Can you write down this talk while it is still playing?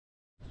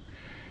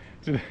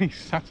Today's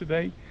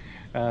Saturday.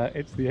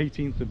 It's the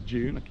 18th of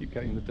June. I keep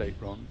getting the date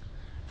wrong.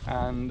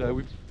 And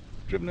we've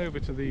driven over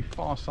to the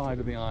far side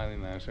of the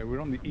island now. So we're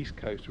on the east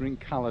coast. We're in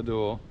Cala.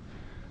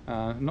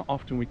 Not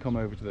often we come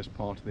over to this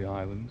part of the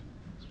island,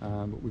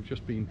 but we've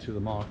just been to the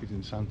market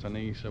in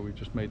Santanyi, so we've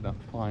just made that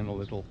final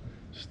little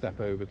step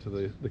over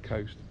to the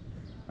coast.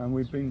 And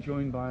we've been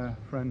joined by a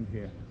friend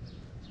here.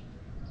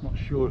 Not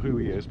sure who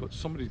he is, but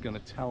somebody's going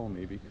to tell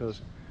me,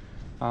 because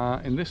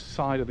in this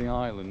side of the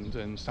island,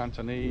 in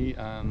Santanyi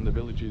and the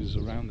villages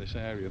around this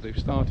area, they've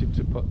started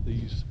to put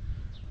these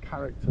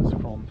characters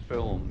from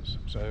films.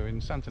 So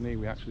in Santanyi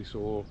we actually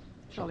saw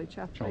Charlie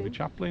Chaplin. We've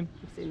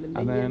seen the Minions.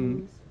 And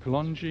then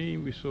Palma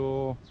we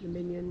saw the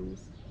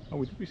Minions.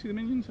 Oh, did we see the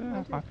Minions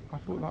there? I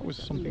thought that was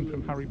something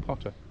from Harry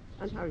Potter.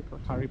 And Harry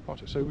Potter. Harry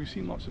Potter. So we've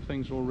seen lots of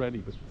things already,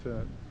 but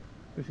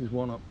this is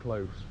one up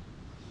close.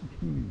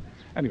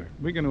 Anyway,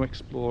 we're going to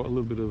explore a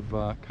little bit of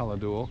Cala.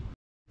 So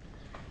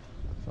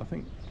I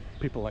think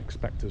people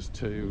expect us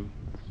to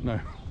know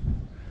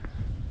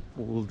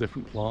all the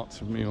different parts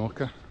of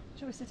Mallorca.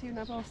 Shall we sit here and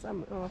have our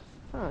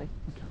pie?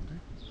 We can do.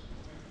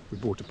 We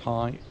bought a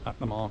pie at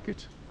the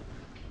market.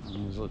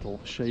 And there's a little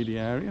shady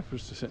area for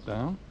us to sit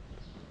down.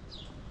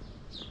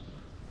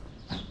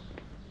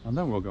 And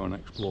then we'll go and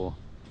explore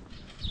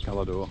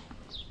Cala.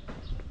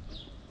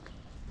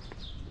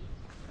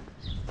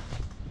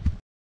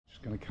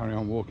 Going to carry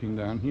on walking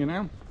down here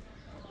now,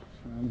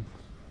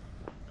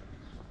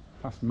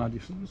 past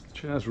Madison's. The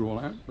chairs are all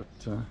out, but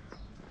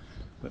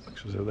that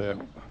looks as though they're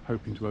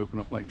hoping to open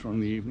up later on in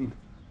the evening.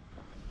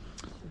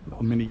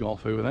 Little mini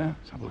golf over there.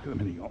 Let's have a look at the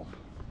mini golf.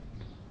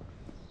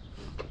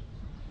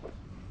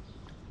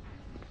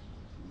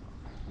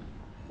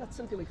 That's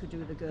something we could do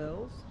with the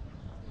girls.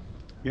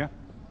 Yeah.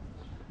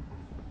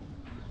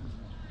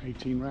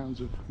 18 rounds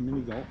of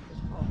mini golf.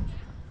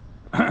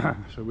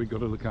 So we've got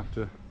to look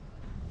after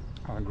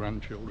our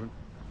grandchildren.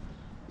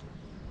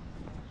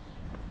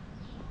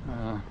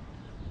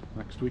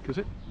 Next week, is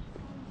it?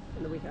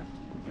 And the week after.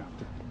 Week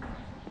after.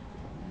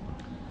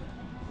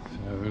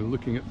 So we're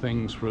looking at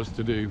things for us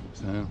to do.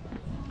 So at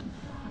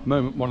the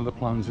moment, one of the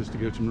plans is to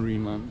go to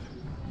Marineland.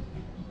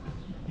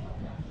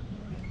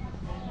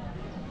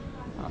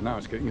 And now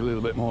it's getting a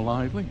little bit more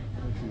lively.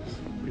 This is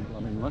people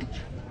having lunch.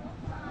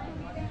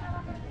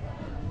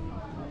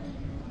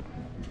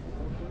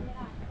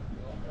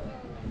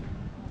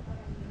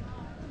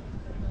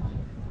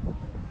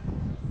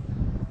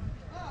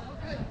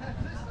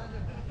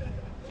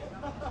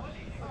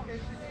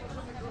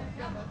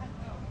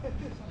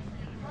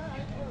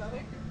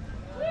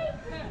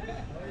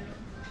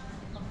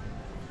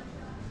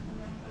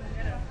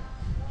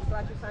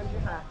 Glad you found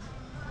your hat.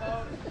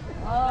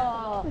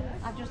 Oh,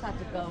 I've just had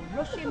to go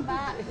rushing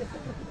back,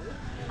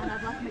 and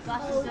I've left my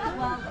glasses as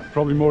well.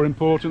 Probably more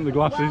important, the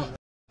glasses.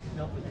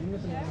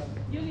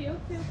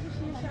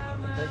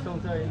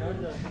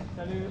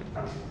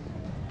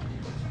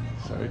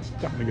 So it's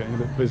definitely getting a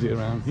bit busy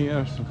around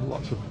here. So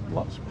lots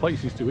of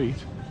places to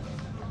eat.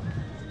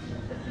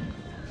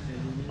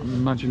 I'm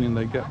imagining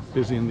they get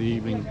busy in the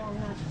evening.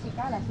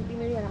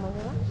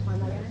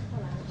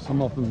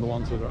 Some of them, the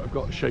ones that have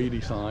got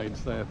shady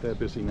sides, they're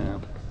busy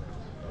now.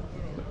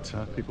 But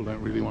people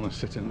don't really want to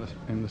sit in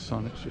the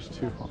sun. It's just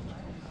too hot.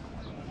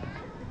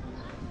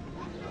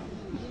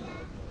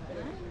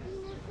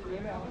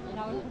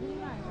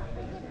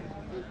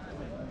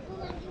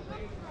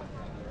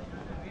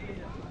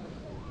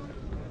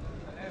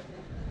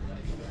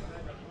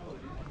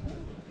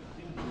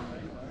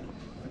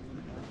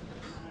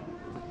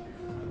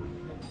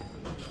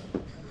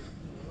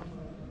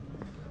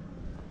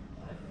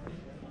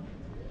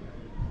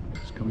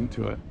 Coming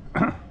to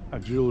a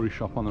jewellery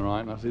shop on the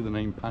right, and I see the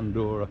name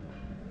Pandora.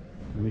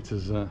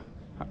 Anita's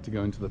had to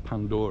go into the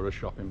Pandora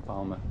shop in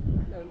Palma.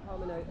 No, in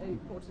Palma, no, in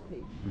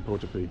Portopee. In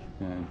Portopee,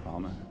 yeah, in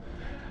Palma.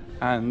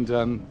 And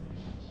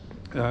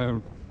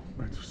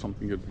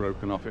something had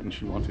broken off it and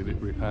she wanted it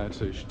repaired,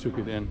 so she took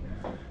it in.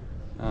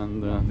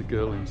 And the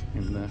girl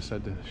in there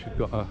said she'd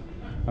got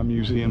a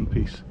museum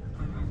piece.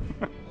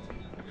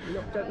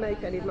 Don't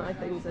make any of my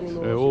things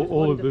anymore.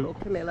 All of the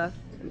Camilla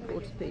in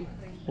Portopee.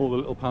 All the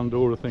little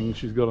Pandora things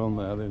she's got on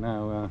there, they're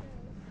now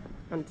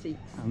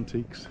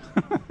antiques.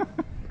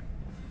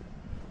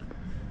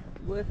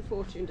 Worth a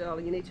fortune,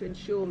 darling. You need to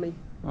insure me.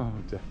 Oh,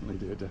 definitely,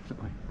 dear,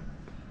 definitely.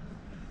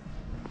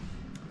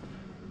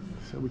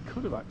 So we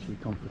could have actually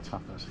come for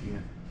tapas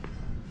here.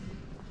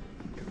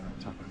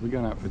 We're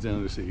going out for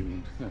dinner this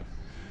evening. No,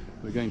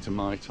 we're going to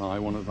Mai Tai,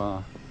 one of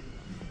our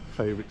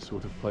favourite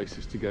sort of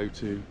places to go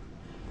to.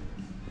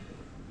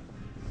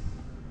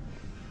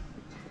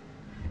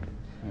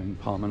 In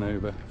Palma, so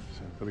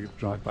I've got to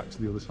drive back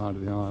to the other side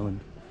of the island.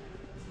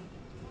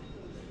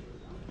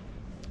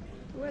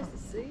 Where's the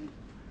sea?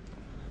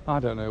 I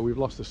don't know, we've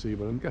lost the sea,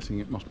 but I'm guessing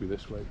it must be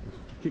this way.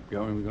 Keep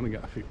going, we're going to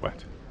get our feet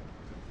wet.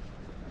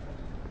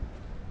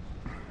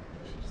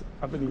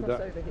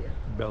 Avenida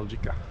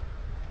Belgica.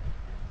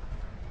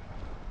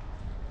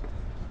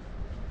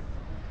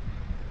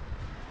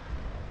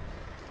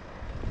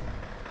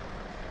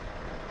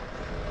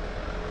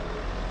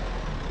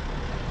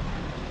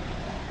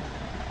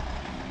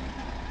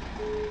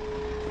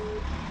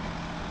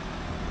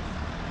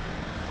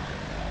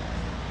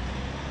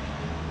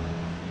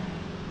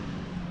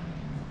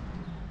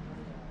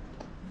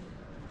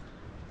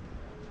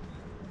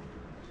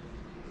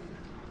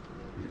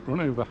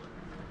 run over.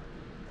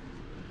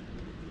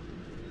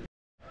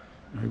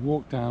 We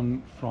walked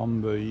down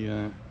from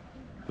the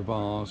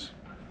bars,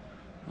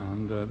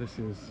 and this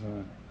is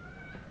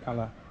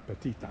Cala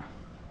petita.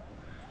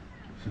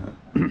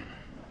 So,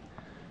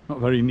 not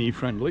very knee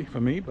friendly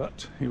for me,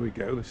 but here we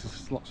go. This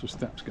is lots of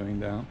steps going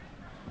down.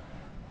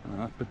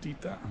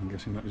 Petita, I'm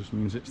guessing that just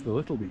means it's the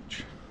little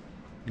beach,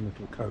 the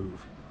little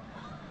cove.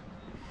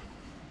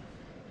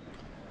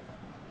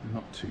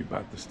 Not too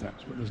bad, the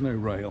steps, but there's no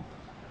rail.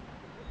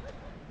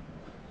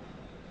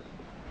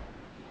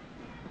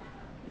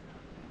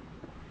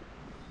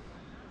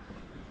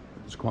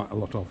 There's quite a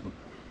lot of them.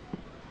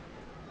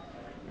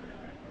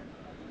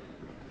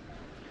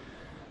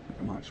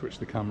 I might switch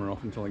the camera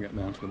off until I get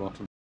down to the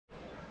bottom.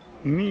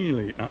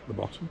 Nearly at the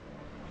bottom.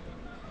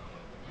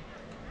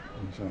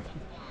 There's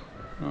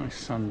a nice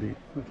sandy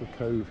little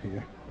cove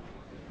here.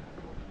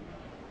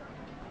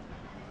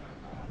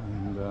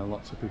 And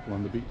lots of people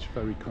on the beach,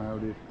 very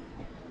crowded.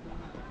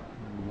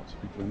 And lots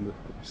of people in the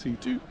sea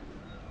too.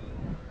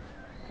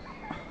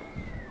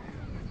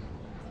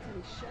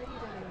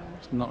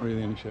 It's not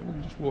really any shade. We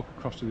can just walk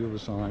across to the other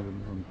side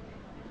and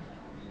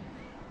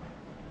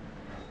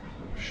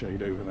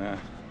shade over there.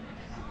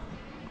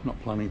 Not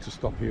planning to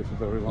stop here for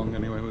very long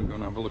anyway. We're going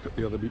to have a look at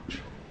the other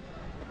beach.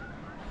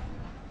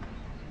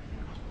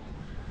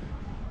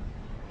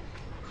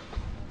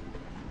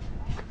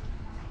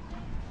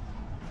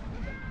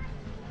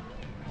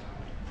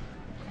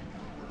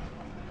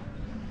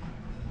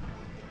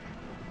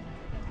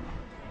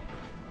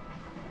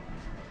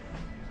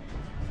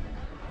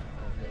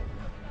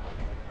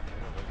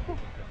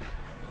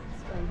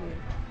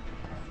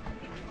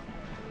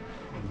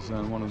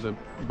 There's one of the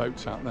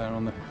boats out there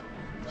on the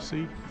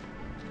sea.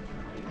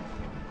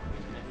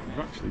 We've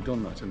actually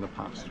done that in the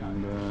past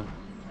and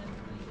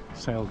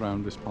sailed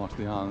around this part of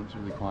the island. It's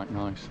really quite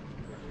nice.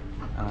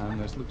 And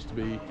there looks to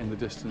be, in the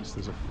distance,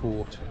 there's a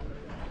fort.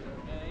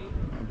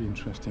 That'd be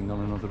interesting on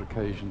another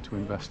occasion to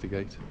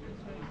investigate.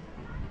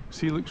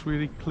 Sea looks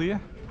really clear.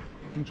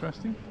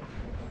 Interesting.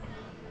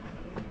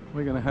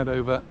 We're going to head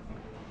over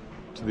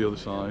to the other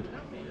side.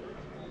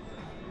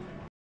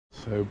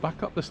 So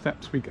back up the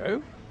steps we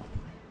go.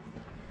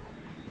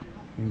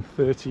 In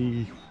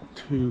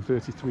 32,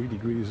 33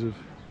 degrees of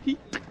heat.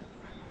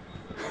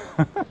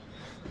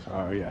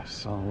 So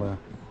yes, I'll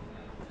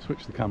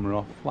switch the camera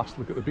off. Last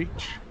look at the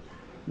beach.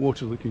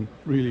 Water looking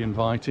really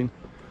inviting,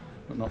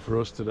 but not for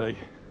us today.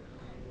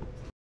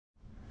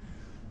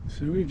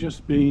 So we've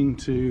just been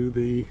to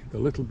the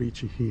little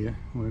beachy here.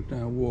 We've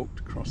now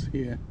walked across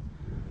here,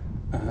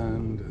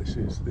 and this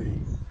is the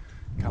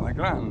Cala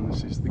Gran.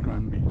 This is the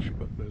Gran beach,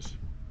 but there's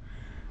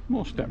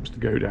more steps to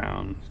go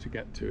down to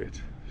get to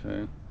it.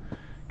 So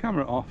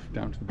camera off,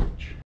 down to the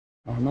beach.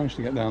 I managed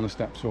to get down the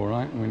steps all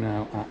right, and we're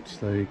now at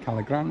the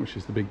Cala Gran, which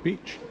is the big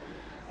beach.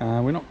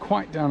 We're not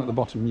quite down at the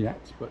bottom yet,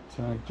 but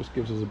it just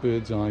gives us a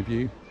bird's eye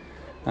view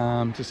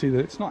to see that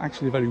it's not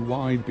actually a very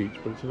wide beach,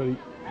 but it's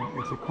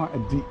quite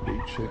a deep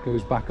beach. It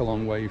goes back a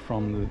long way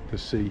from the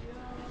sea.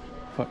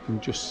 In fact, you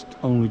can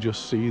only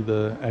just see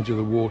the edge of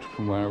the water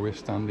from where we're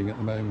standing at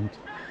the moment.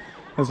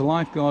 There's a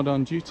lifeguard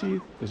on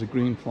duty. There's a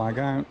green flag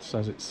out,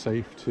 says it's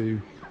safe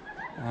to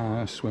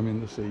swim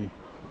in the sea.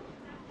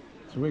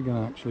 So we're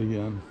going to actually,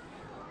 I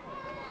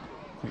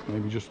think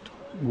maybe just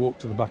walk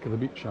to the back of the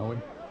beach, shall we?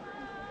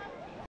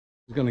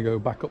 She's going to go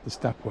back up the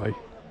stepway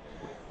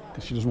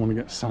because she doesn't want to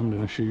get sand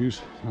in her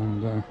shoes,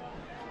 and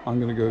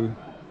I'm going to go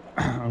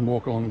and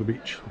walk along the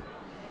beach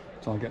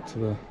until I get to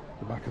the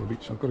back of the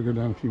beach. I've got to go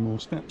down a few more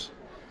steps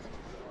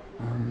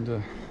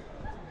and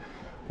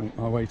make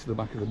my way to the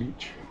back of the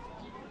beach.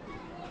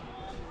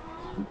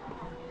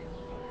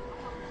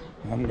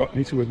 I haven't got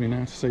Anita with me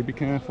now to say be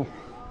careful.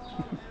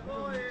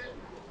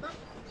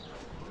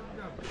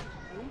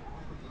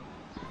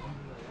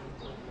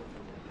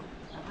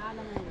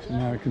 So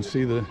now you can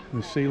see the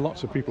sea,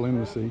 lots of people in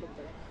the sea.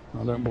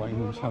 I don't blame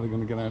them. It's how they're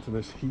going to get out of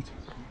this heat.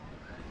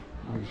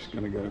 I'm just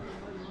going to go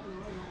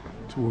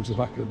towards the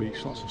back of the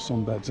beach. Lots of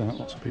sunbeds out,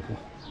 lots of people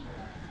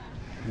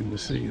in the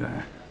sea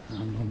there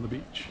and on the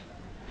beach.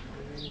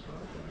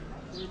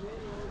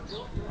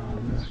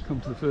 And come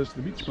to the first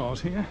of the beach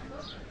bars here,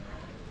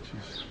 which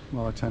is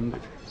well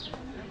attended.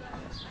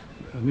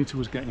 Anita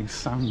was getting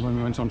sand when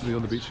we went onto the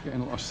other beach, getting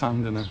a lot of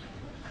sand in her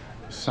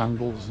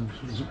sandals, and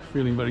she wasn't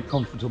feeling very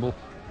comfortable.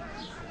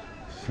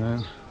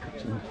 So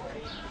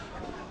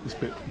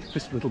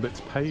this little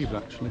bit's paved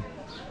actually.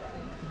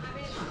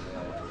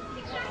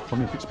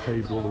 Funny if it's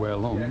paved all the way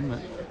along, isn't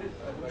it?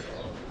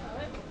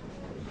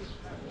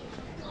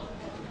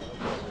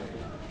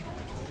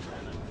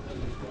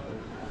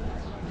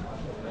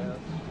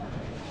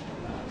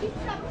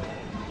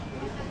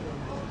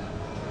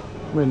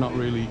 We're not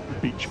really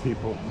beach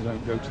people. We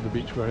don't go to the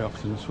beach very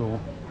often at all.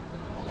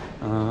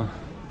 And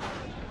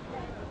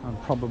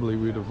probably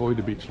we'd avoid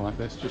a beach like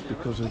this just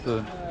because of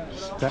the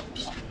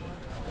steps.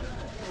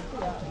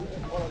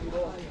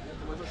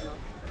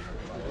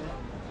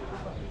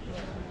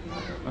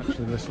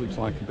 Actually, this looks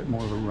like a bit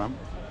more of a ramp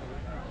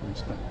than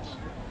steps.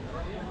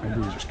 Maybe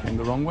we just came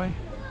the wrong way.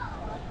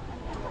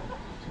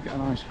 Get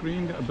an ice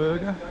cream, get a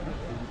burger.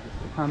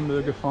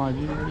 Hamburger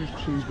 €5,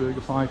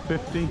 cheeseburger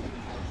 €5.50.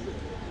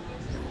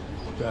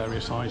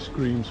 Various ice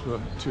creams for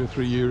 €2 or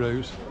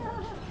 €3.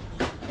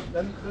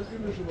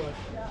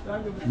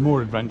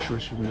 More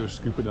adventurous, you can go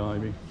scuba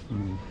diving.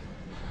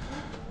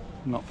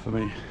 Not for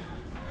me.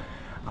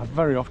 I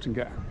very often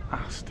get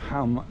asked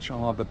how much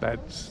are the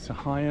beds to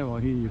hire. Well,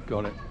 here you've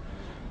got it.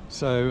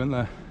 So in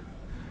the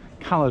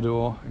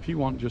Cala, if you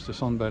want just a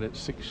sunbed, it's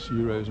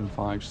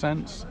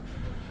 €6.05.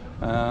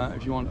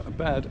 If you want a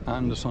bed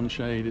and a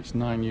sunshade, it's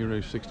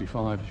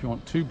 €9.65. If you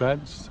want 2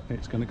 beds,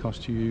 it's going to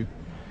cost you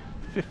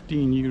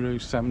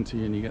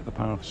 €15.70, and you get the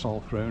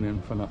parasol thrown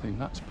in for nothing.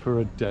 That's per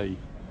a day.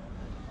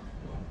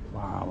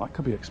 Wow, that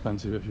could be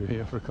expensive if you're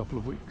here for a couple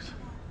of weeks.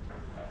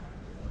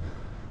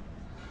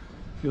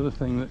 The other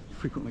thing that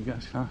frequently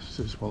gets asked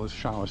is, well, there's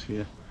showers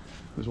here.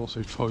 There's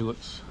also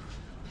toilets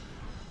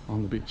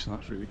on the beach, and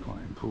that's really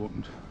quite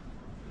important.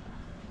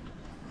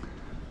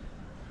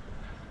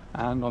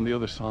 And on the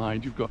other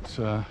side, you've got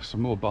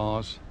some more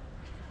bars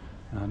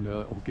and a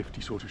little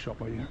gifty sort of shop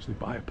where you can actually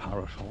buy a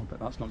parasol, but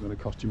that's not going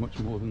to cost you much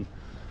more than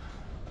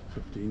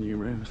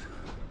 €15.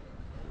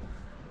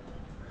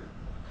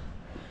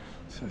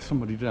 So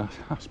somebody did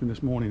ask me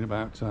this morning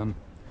about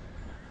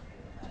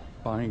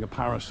buying a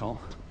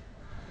parasol,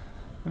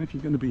 and if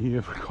you're going to be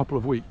here for a couple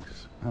of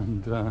weeks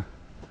and you're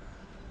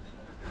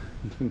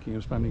thinking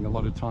of spending a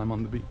lot of time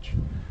on the beach,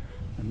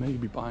 then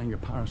maybe buying a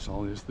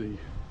parasol is the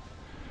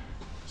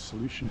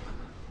solution.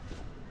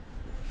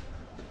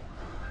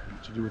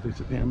 What to do with it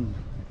at the end?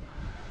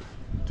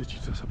 Ditch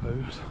it, I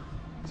suppose.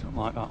 Don't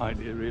like that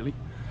idea really.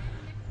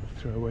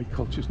 Throwaway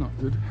culture's not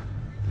good.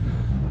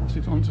 Pass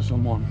it on to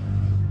someone.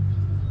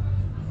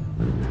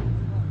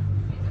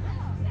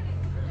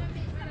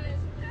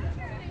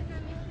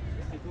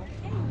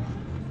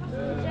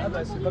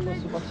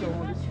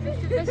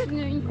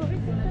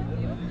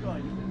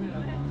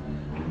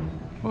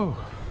 Oh,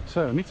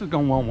 so Anita's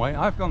gone one way,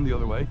 I've gone the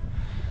other way,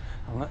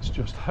 and let's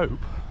just hope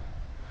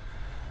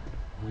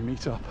we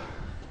meet up.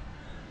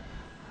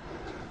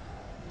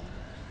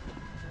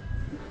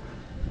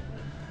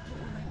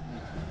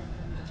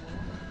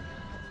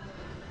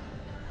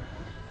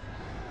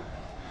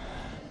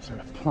 So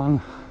if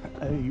plan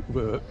A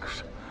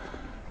works,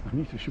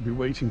 Anita should be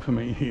waiting for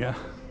me here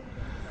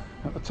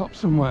at the top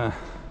somewhere.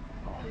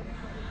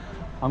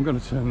 I'm going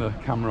to turn the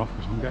camera off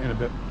because I'm getting a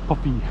bit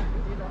puffy.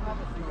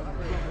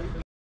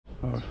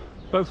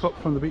 Both up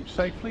from the beach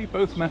safely,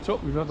 both met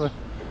up. We've had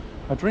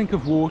a drink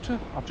of water.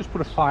 I've just put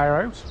a fire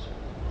out.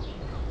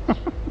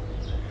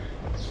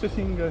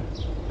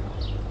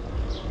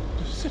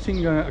 Just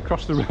sitting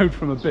across the road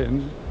from a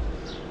bin,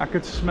 I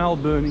could smell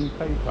burning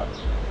paper.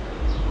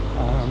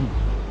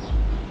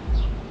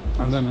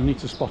 And then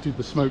Anita spotted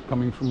the smoke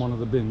coming from one of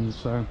the bins,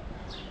 so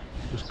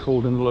just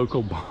called in the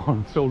local bar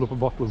and filled up a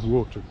bottle of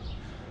water.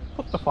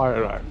 Put the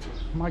fire out.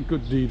 My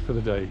good deed for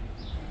the day.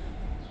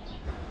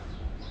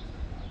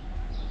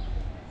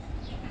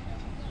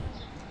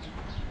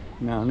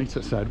 Now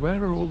Anita said,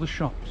 where are all the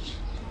shops?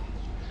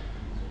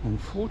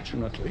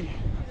 Unfortunately,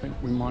 I think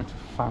we might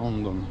have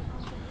found them.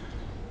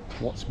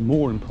 What's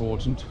more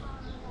important,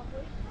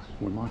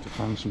 we might have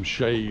found some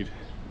shade.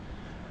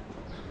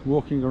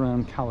 Walking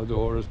around Cala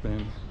has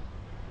been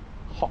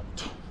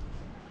hot,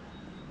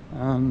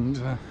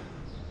 and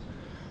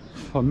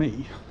for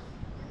me,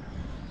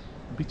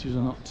 beaches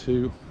are not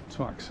too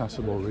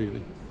accessible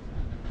really.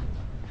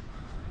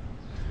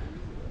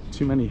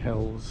 Too many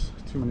hills,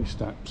 too many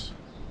steps,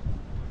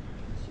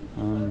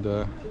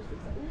 and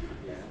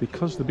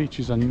because the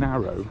beaches are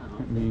narrow,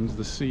 it means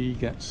the sea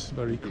gets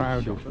very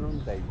crowded.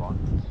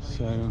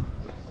 So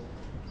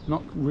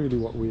not really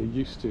what we're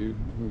used to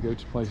when we go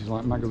to places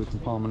like Majorca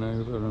and Palma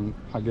and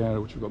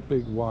Majorca, which have got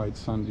big, wide,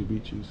 sandy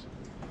beaches.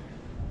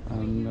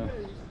 And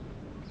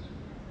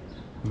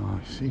oh,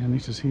 I see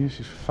Anita's here.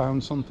 She's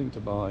found something to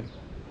buy.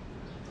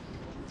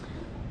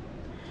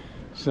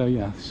 So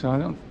yeah, so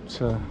I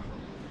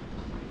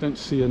don't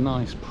see a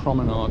nice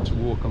promenade to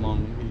walk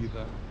along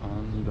either,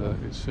 and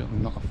it's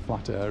certainly not a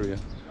flat area.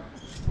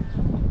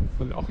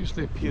 But it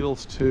obviously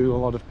appeals to a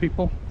lot of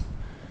people.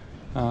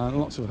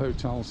 Lots of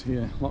hotels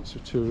here, lots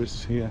of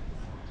tourists here,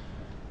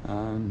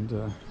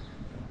 and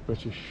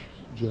British,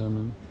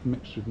 German,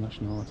 mixture of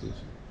nationalities.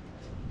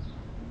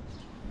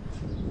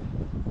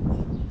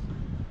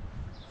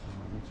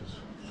 Just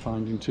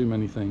finding too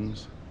many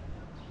things.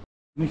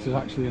 Anita's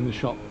actually in the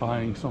shop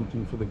buying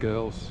something for the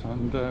girls,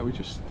 and we're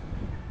just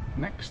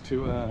next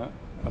to a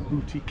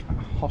boutique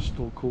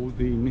hostel called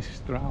the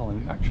Mistral,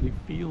 and it actually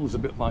feels a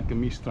bit like a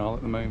Mistral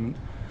at the moment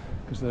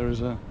because there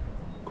is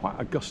quite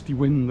a gusty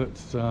wind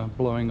that's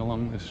blowing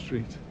along this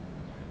street.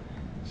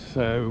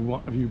 So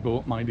what have you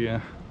bought, my dear?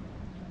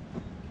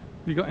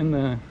 Have you got in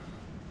there?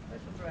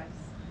 Dress.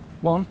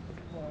 One?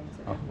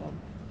 Oh.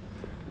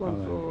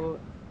 One for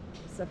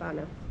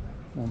Savannah.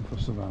 One for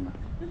Savannah.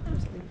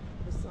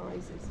 The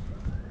sizes.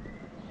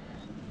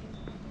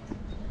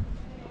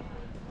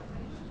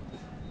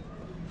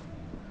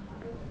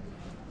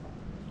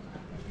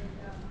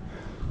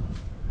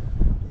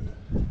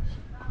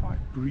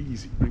 Quite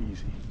breezy.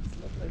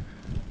 Lovely.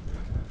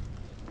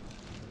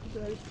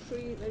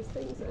 Those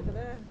things over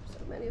there, so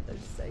many of those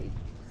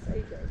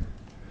sago.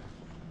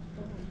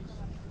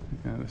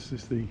 Yeah, this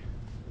is the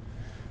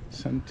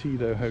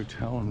Santanyi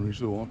Hotel and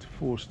Resort,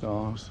 4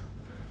 stars.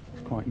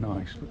 It's quite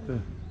nice,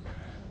 but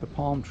the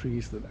palm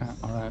trees that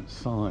are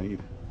outside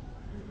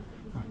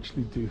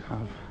actually do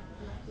have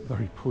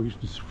very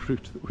poisonous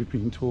fruit that we've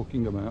been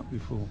talking about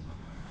before.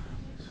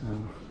 So,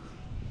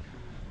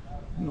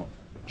 not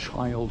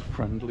child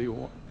friendly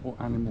or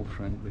animal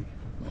friendly.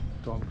 Not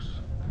dogs.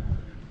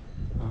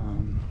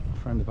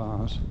 A friend of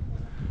ours,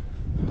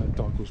 her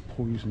dog was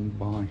poisoned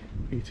by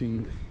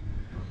eating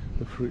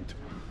the fruit.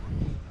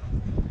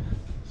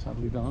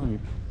 Sadly died.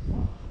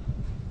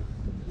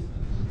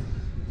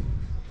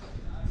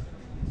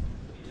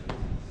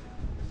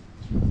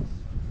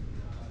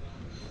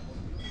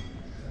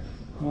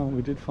 Well,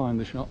 we did find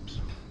the shops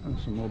and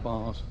some more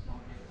bars.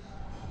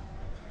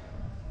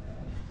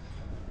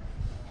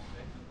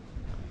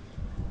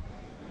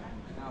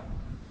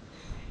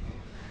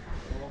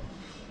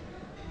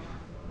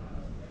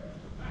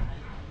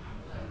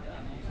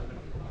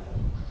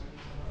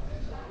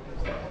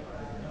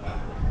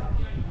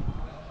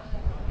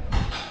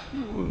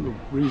 Ooh, the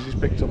breeze is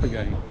picked up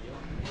again.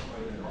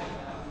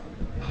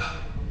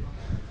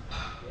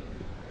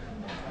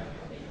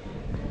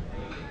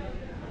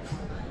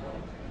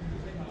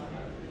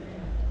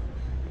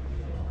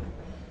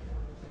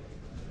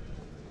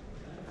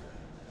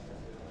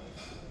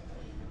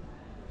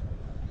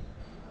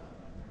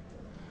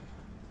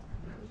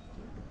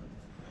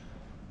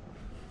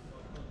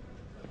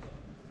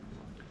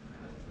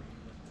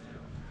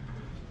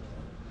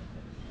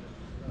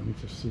 I'm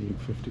just seeing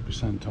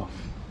 50% off.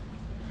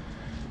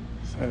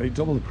 So they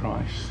double the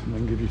price and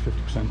then give you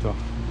 50% off.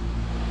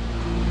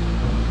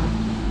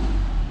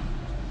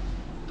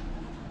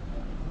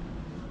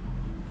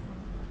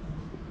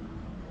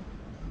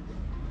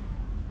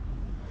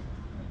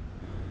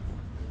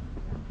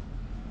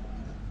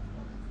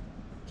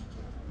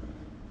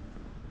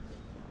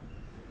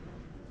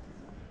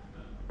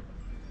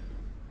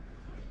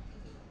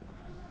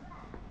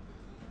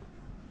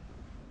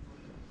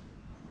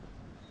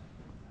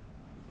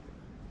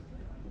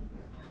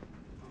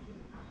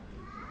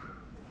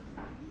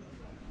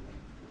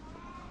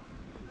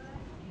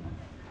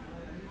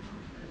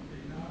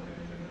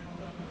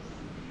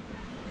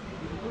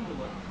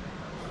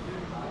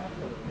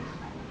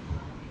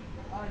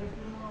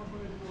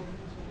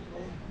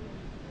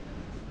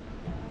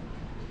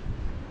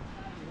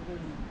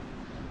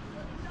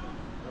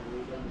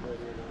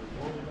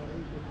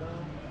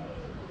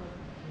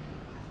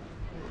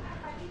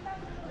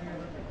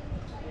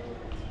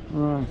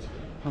 Right,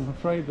 I'm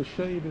afraid the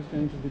shade is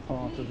going to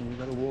depart us and we've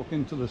got to walk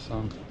into the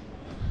sun.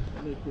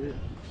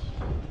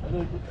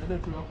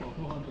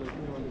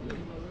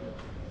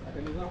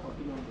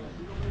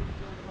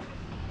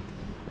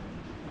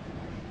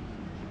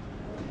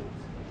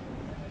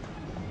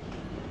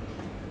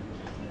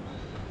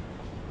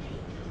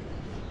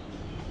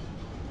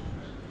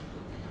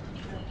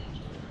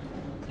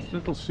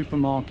 Little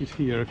supermarket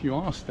here. If you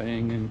are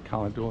staying in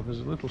Cala, there's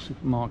a little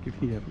supermarket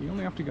here, but you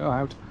only have to go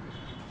out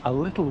a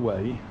little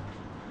way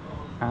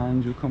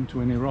and you'll come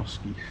to an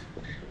Eroski,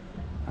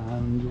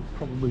 and you'll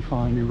probably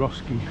find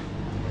Eroski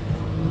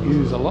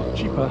is a lot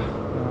cheaper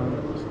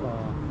than the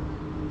Spa.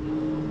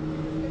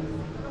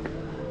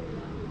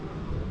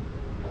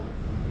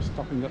 We're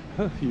stopping at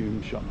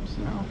perfume shops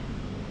now.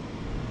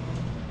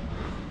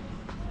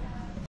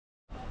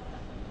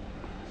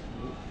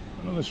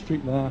 Another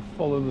street there,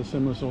 follow the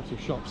similar sorts of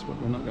shops, but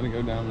we're not going to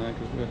go down there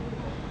because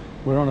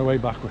we're on our way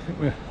back. I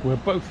think we're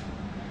both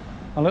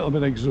a little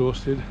bit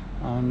exhausted,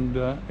 and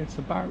it's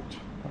about,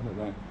 I don't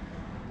know,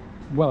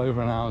 well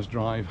over an hour's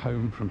drive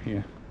home from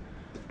here.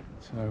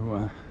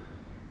 So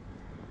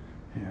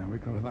yeah,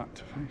 we've got that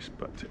to face,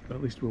 but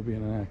at least we'll be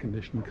in an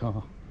air-conditioned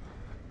car.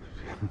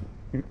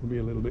 It will be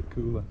a little bit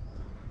cooler.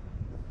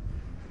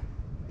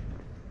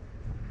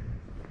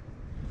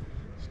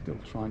 Still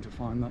trying to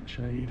find that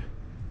shade.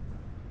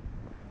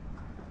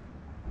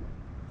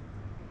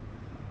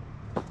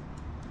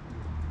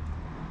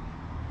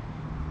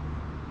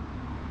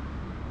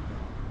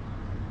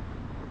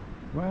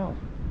 Well,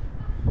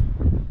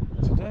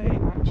 today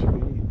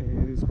actually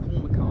is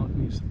Paul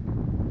McCartney's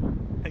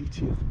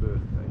 80th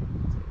birthday,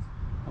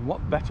 and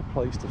what better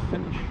place to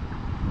finish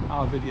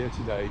our video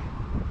today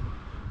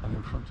than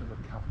in front of the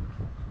Cavern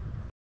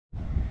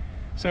Club.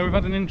 So we've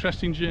had an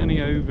interesting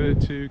journey over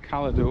to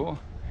Cala.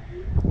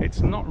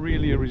 It's not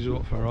really a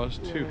resort for us,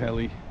 too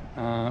hilly,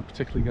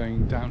 particularly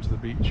going down to the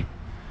beach,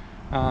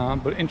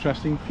 but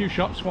interesting. Few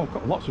shops, well, we've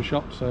got lots of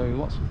shops, so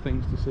lots of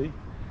things to see.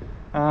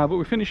 But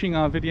we're finishing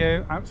our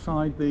video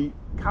outside the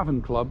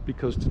Cavern Club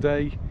because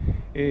today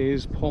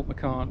is Paul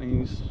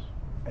McCartney's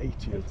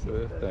 80th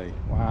birthday.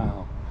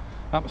 Wow,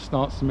 that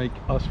starts to make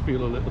us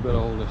feel a little bit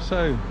older.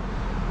 So,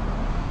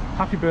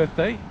 happy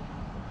birthday,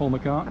 Paul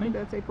McCartney. Happy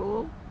birthday,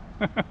 Paul.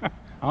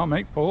 Our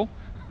mate Paul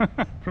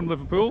from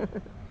Liverpool.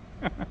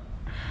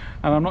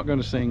 And I'm not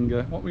going to sing.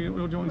 What do you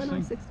want to When I'm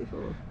sing? 64.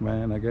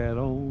 When I get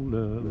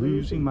older,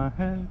 losing my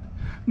head,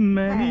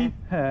 many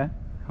hair.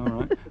 All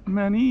right,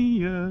 many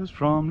years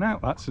from now.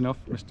 That's enough,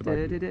 Mr.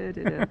 Baggy.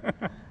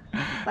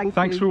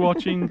 Thanks for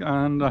watching,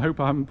 and I hope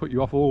I haven't put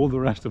you off all the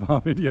rest of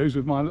our videos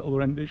with my little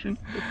rendition.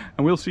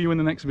 And we'll see you in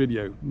the next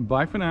video.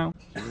 Bye for now.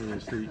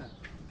 It's the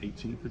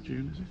 18th of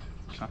June, is it?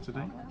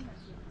 Saturday.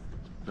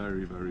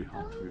 Very, very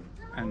hot.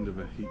 End of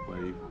a heat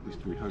wave. At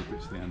least we hope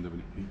it's the end of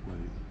a heat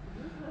wave.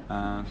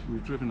 So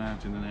we've driven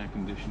out in an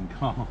air-conditioned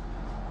car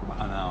for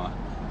about an hour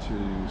to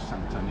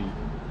Santanyi,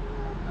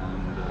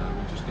 and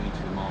we're just going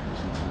to the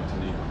markets in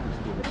Santanyi. We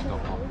thought we'd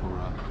stop off for a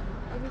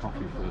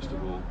coffee first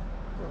of all,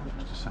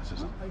 just to set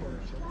us up for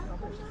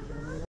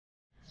it.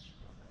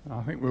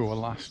 I think we were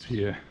last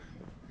here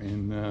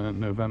in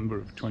November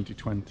of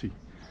 2020,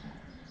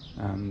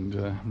 and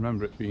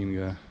remember it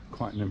being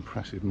quite an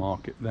impressive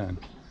market then,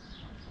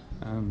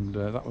 and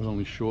that was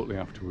only shortly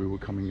after we were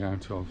coming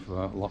out of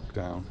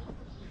lockdown,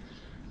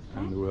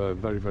 and there were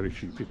very, very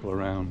few people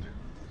around.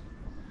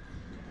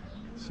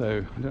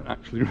 So I don't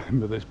actually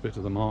remember this bit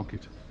of the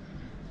market,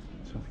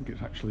 so I think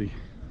it's actually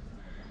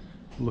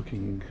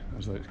looking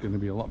as though it's going to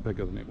be a lot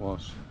bigger than it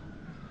was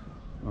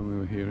when we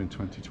were here in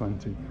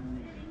 2020.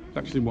 It's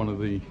actually one of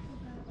the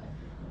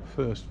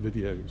first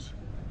videos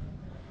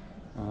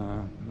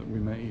that we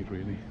made,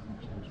 really,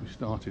 as we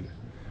started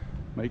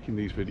making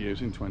these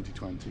videos in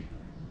 2020.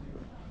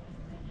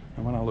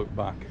 And when I look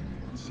back,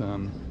 it's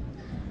one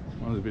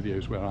of the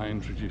videos where I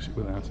introduce it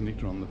without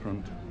Anita on the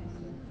front.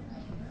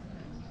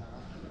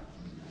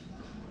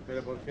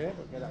 There's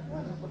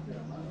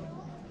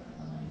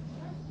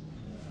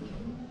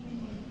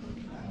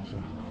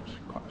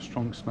quite a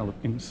strong smell of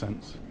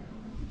incense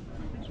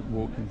as we're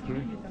walking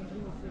through.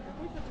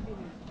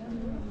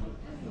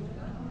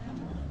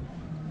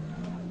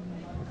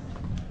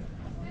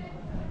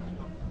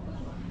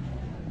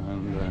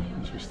 And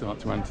as we start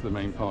to enter the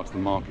main part of the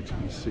market, you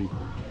can see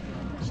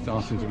it's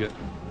starting to get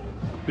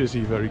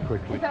busy very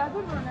quickly.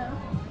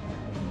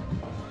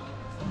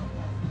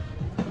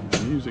 The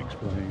music's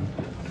playing.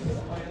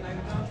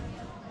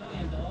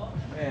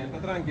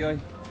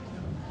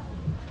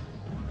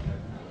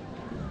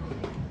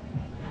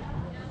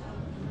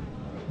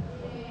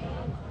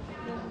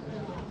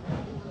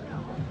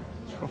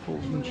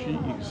 Truffles and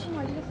cheese.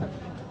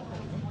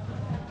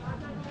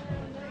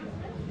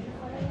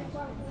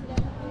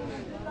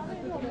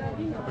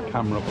 Put the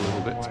camera up a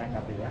little bit.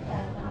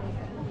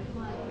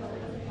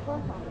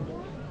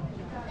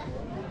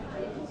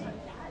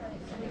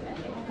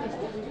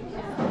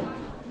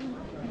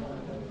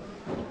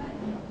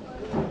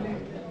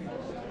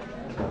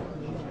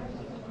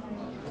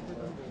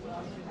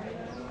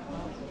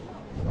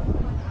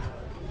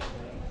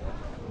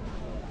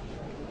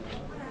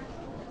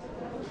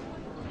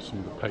 Some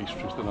of the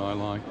pastries that I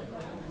like.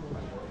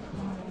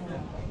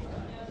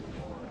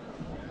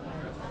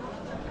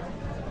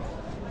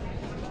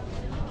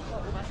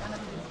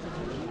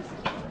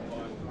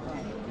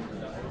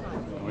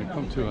 We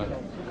come to a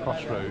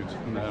crossroads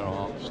and there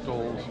are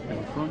stalls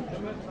in front, to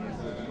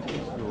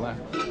the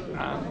left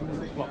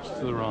and lots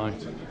to the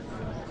right. So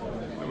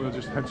we'll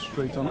just head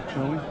straight on it,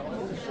 shall we?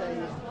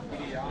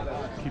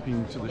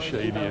 Keeping to the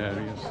shady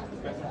areas.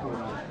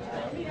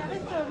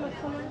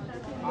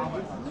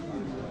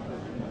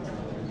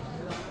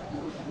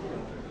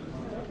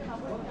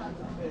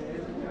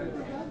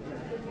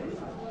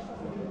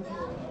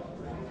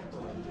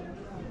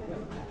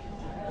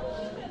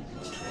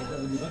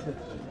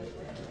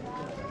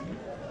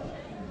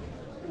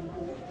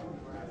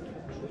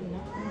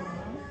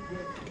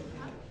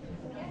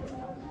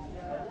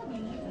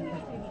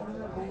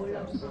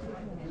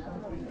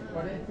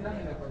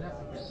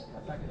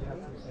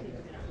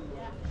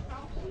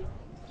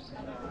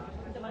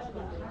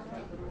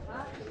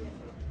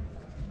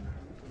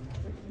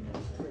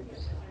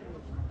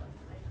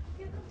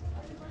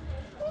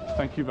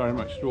 Thank you very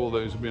much to all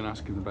those who've been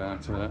asking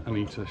about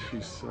Anita.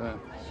 She's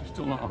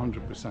still not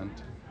 100%,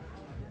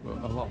 but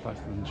a lot better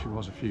than she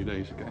was a few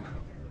days ago.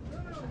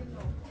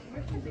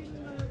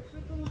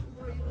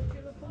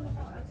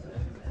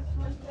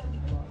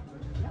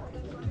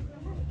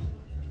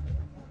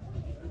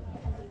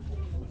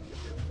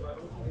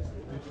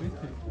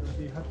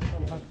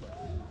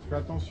 Fais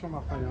attention,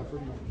 Martin, il y a un peu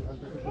de monde.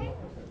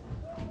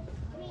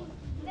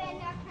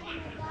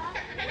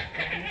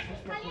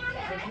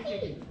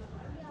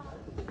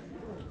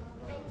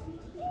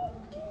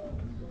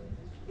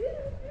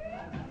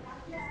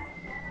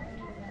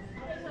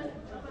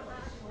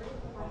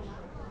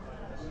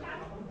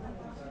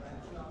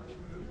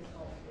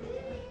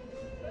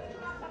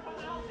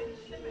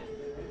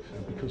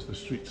 Because the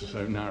streets are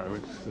so narrow,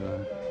 it's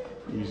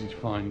easy to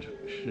find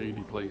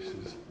shady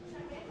places.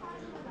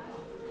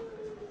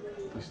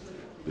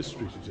 This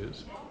street it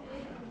is.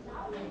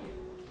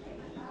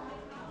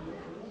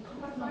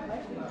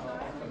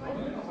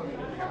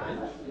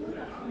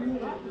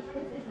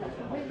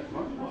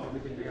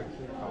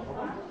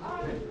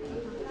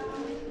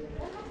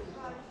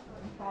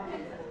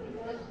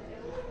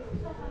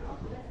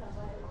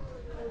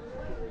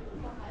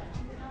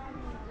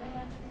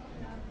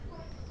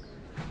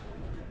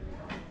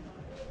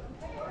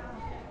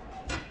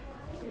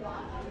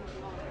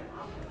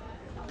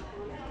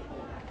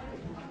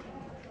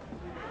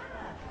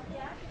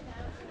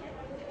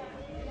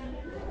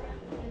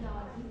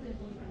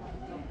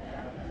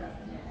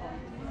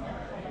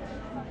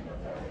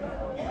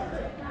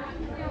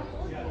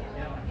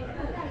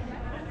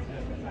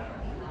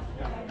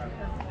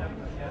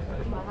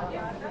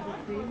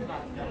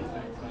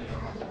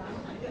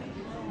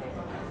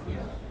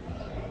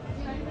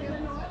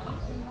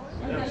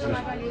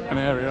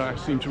 I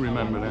seem to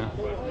remember now.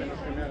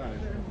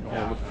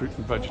 All the fruit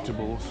and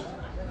vegetables.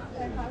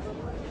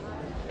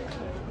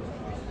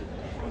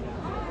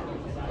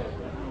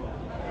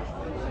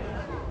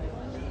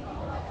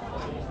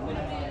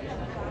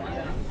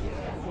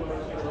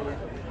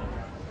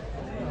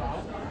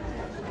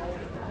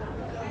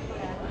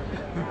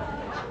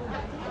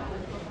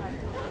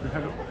 We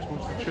head up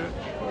towards the church.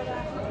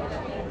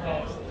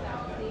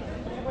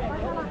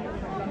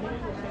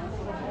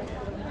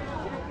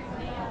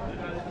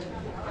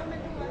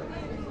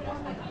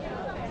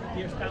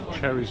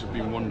 Cherries have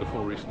been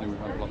wonderful recently. We've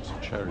had lots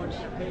of cherries.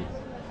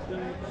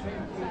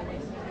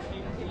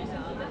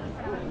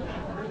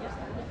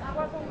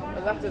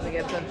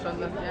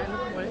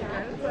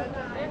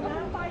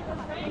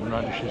 And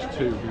radishes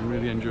too. Been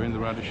really enjoying the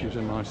radishes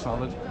in my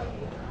salad.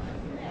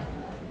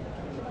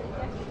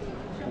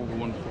 All the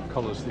wonderful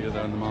colours here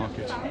there in the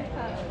market.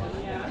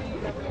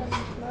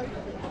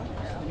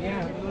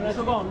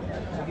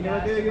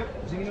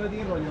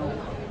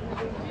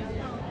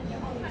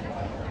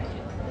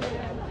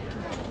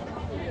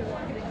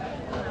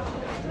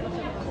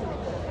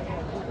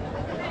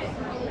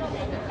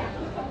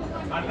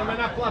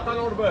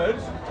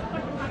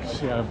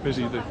 See how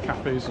busy the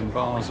cafes and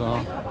bars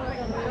are.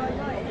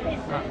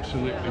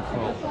 Absolutely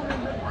full.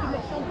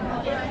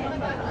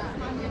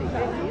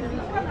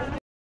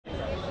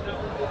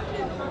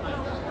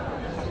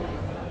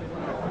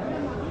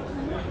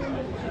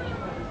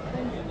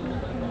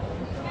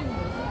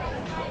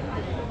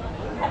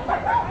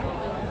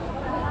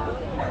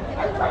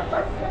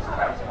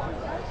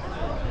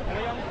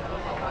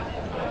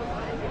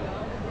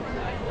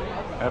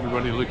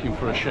 Everybody looking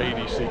for a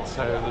shady seat,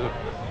 so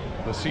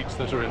the seats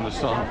that are in the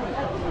sun.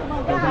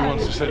 Nobody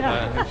wants to sit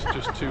there, it's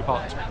just too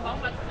hot.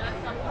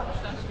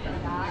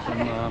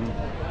 Some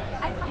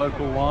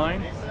local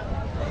wine.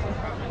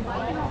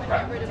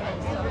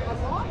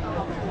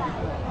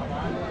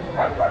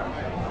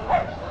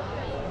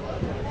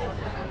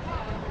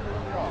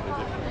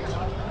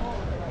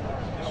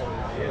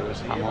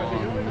 There's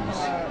ham-ons,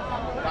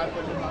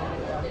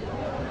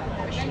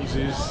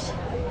 cheeses.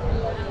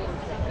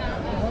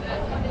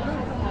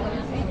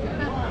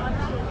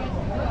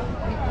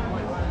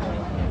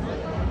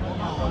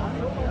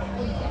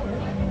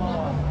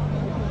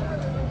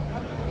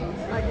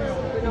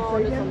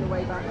 Bananas on the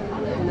way back.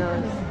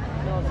 Nice.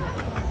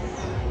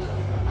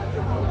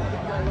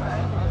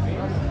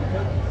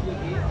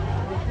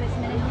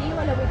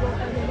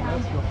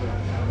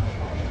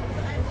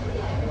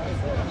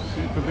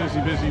 Super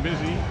busy, busy,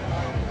 busy.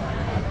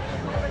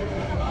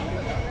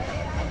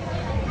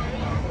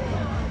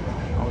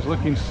 I was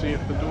looking to see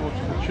if the door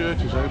to the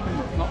church is open,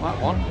 not that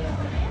one.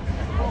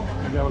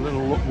 Maybe have a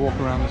little look, walk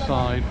around the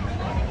side.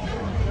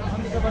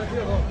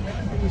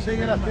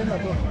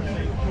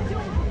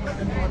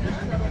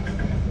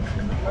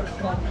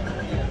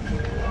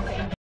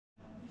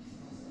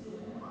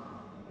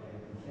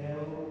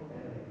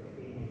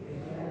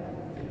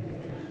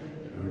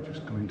 We're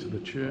just going to the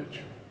church,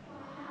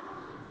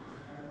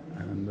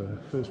 and the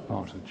first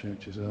part of the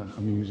church is a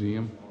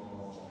museum.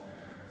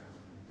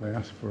 They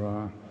asked for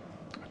a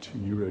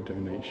 €2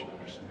 donation,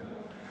 so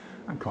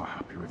I'm quite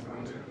happy with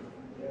that.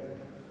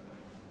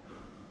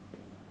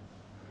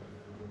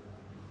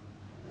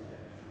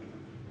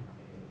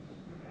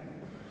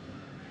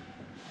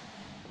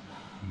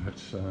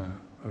 That's a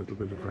little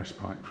bit of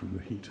respite from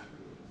the heat.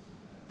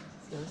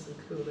 It's nice and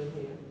cool in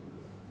here.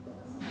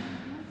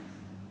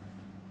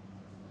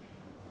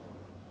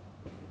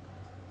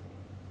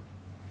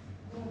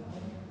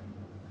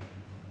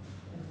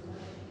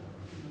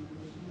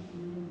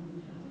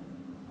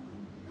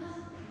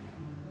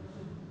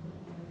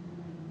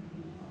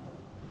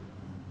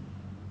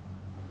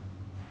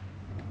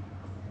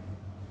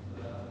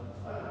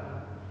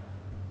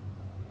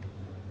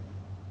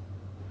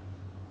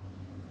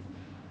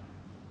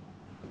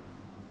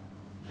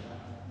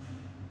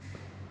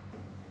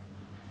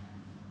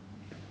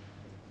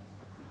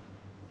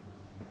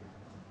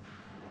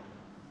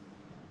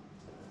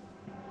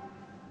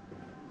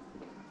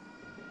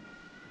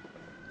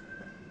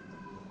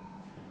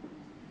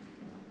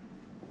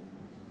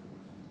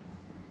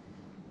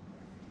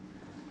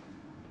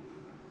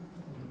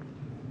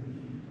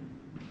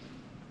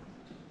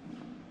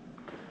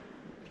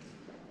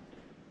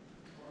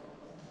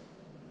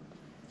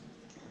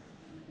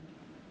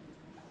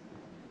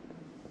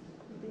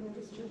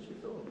 Church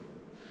before?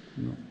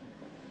 No.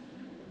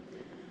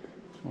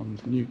 This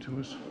one's new to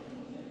us.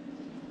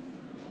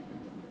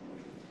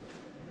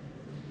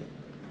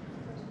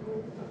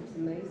 That's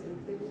amazing.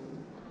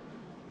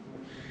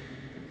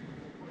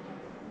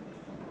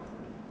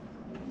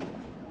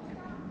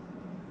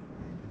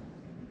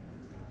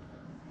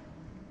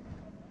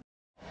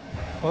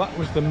 Well, that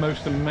was the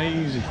most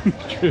amazing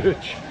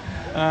church.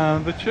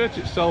 The church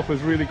itself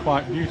was really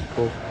quite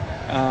beautiful,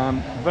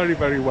 very,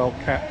 very well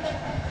kept,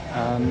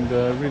 and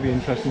really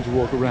interesting to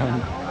walk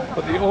around.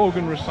 But the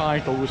organ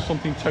recital was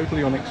something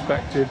totally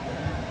unexpected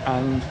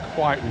and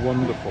quite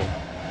wonderful.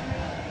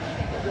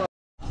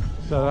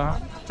 So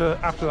after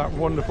after that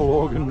wonderful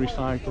organ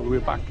recital, we're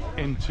back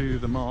into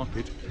the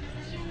market.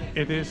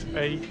 It is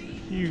a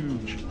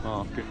huge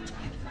market.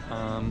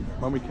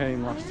 When we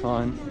came last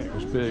time it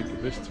was big,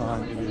 this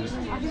time it is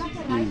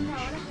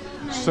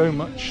huge. So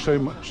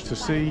much to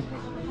see,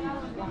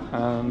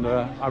 and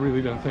I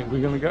really don't think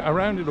we're going to get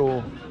around it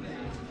all.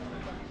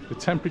 The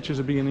temperatures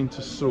are beginning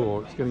to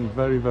soar. It's getting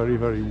very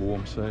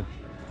warm, so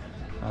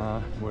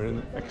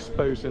we're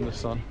exposed in the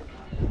sun.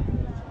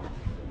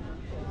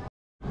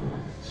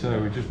 So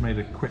we just made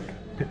a quick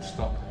pit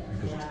stop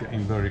because it's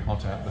getting very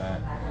hot out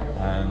there,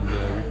 and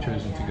we've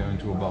chosen to go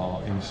into a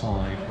bar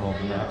inside rather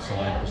than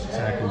outside because it's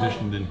air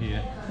conditioned in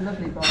here.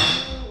 Lovely bar.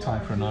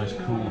 Time for a nice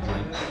cool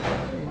drink.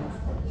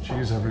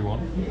 Cheers everyone.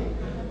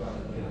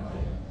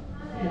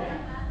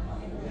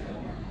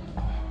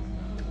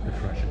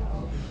 Refreshing.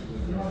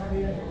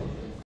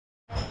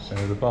 So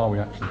the bar we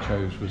actually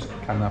chose was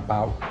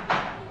Cala,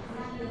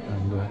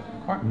 and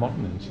quite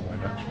modern inside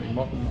actually,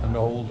 modern and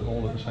old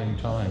all at the same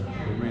time.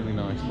 A really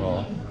nice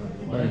bar,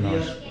 very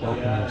nice,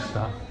 welcoming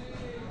staff,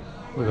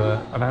 with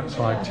an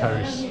outside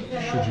terrace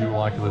should you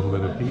like a little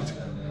bit of heat,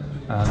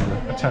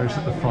 and a terrace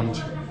at the front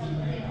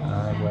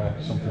where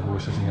some people were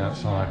sitting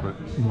outside, but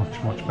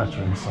much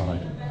better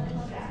inside.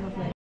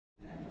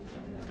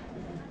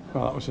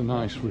 Well, that was a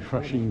nice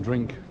refreshing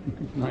drink.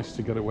 Nice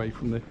to get away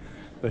from the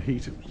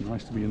heat. It was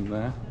nice to be in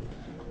there,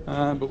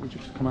 but we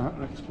just come out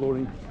and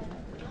exploring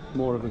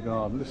more of the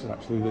garden. This is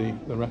actually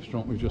the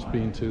restaurant we've just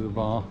been to, the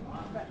bar.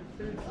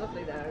 It's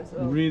lovely there as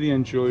well. Really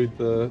enjoyed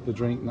the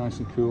drink, nice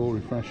and cool,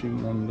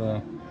 refreshing, and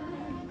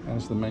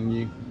there's the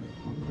menu.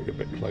 I'll bring it a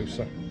bit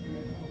closer.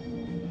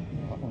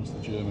 That one's the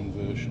German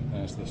version,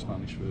 there's the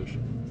Spanish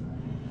version.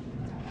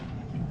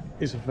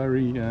 It's a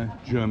very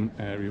German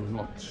area with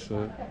lots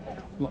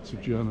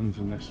of Germans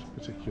in this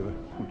particular,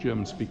 or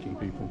German-speaking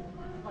people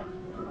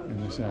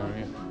in this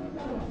area.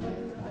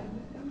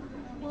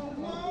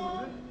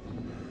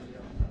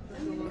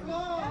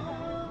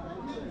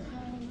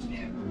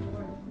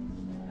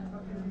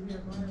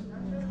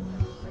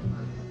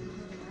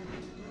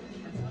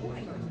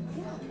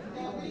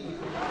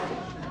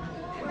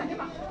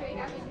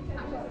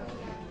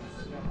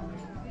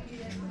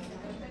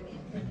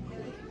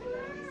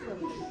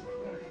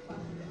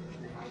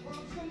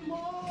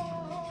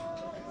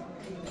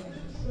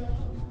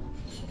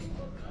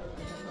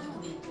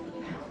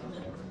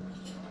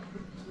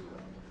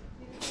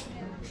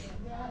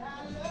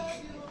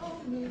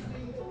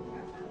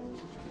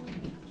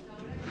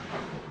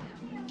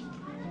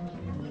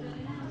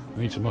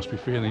 Anita must be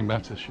feeling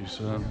better.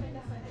 She's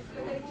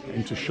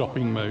into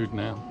shopping mode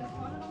now.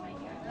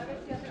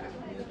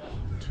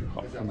 Too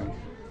hot for me.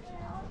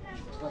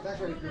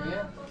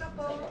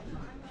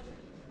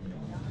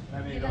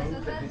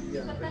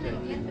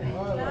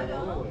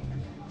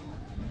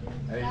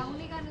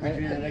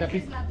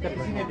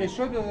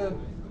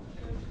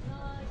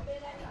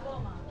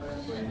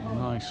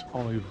 Nice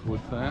olive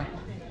wood there.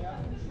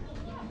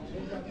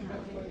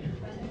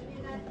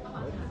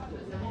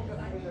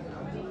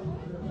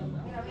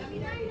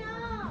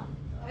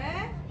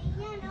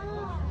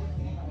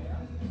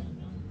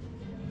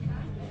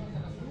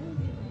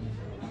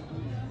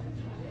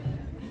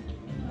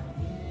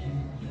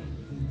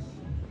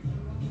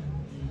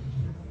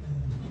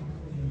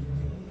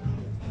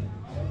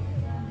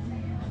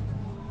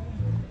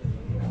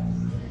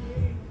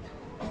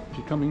 If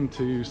you're coming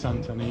to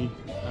Santanyi,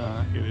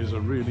 it is a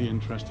really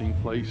interesting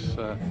place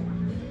to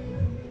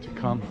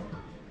come.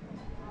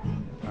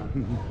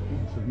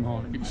 Some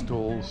market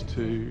stalls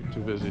to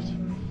visit.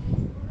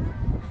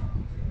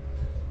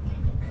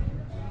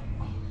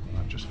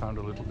 I've just found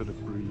a little bit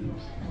of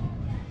breeze.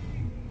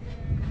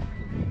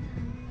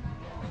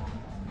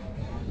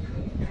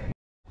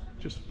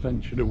 Just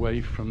ventured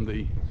away from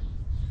the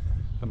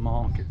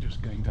market,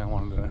 just going down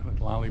one of the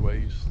little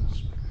alleyways,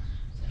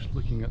 just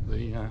looking at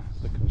the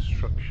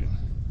construction.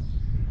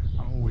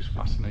 I'm always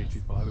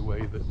fascinated by the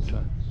way that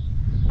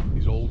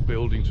these old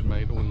buildings are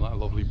made, all in that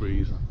lovely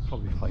breeze. I'm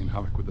probably playing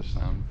havoc with the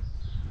sound.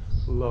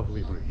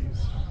 Lovely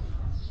breeze.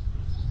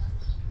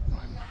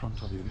 Right in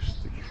front of you,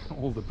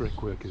 all the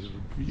brickwork is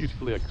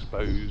beautifully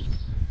exposed,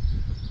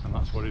 and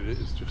that's what it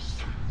is,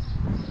 just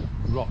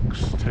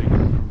rocks taken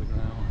from the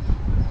ground.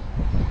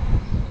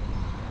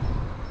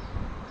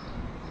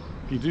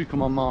 If you do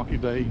come on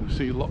market day, you'll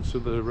see lots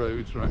of the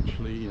roads are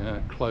actually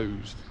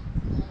closed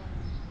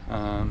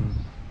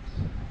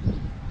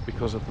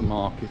because of the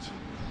market,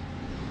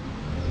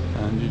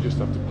 and you just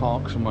have to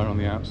park somewhere on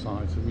the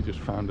outside. So we just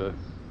found a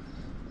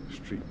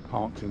street,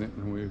 parked in it,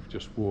 and we've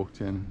just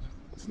walked in.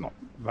 It's not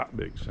that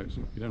big, so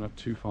you don't have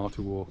too far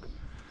to walk,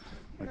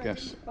 I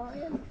guess.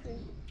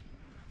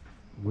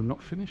 We're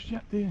not finished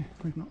yet, dear.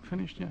 We've not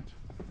finished yet.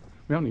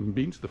 We haven't even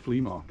been to the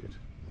flea market.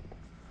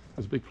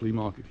 There's a big flea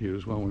market here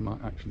as well. We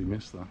might actually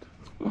miss that.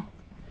 Oh.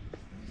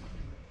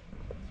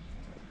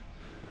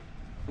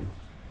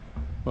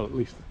 Well, at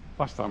least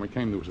last time we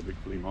came there was a big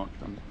flea market.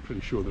 I'm pretty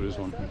sure there is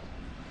one here.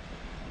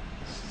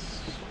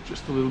 It's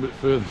just a little bit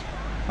further.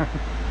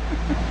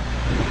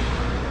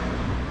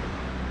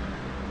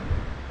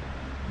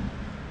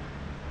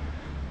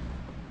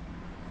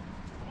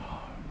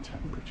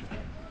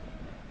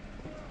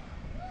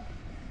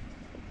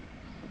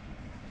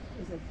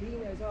 a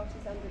Vino's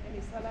Artisan de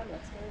Baleares.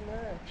 Let's go in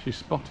there. She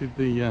spotted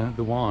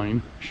the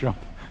wine shop.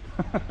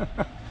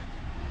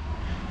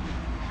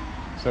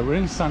 So we're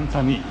in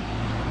Santanyi,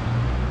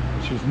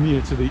 which is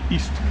near to the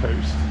east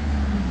coast,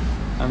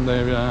 and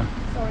they're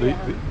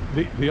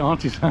the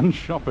artisan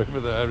shop over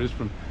there is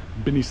from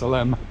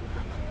Binisalem.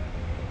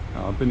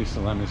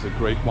 Binisalem is a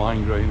great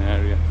wine growing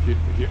area. If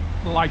you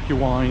like your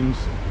wines,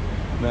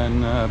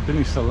 then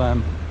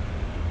Binisalem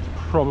is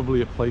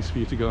probably a place for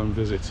you to go and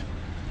visit.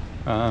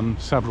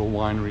 Several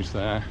wineries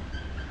there,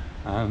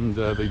 and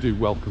they do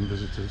welcome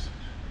visitors.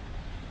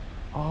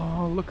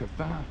 Oh, look at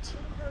that.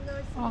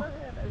 Oh,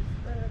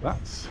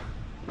 that's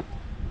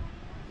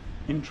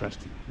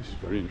interesting. This is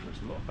very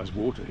interesting. Look, there's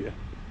water here.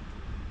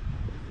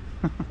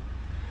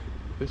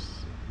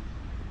 This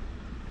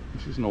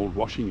is an old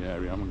washing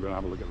area. I'm going to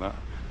have a look at that.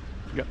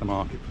 Forget the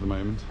market for the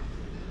moment.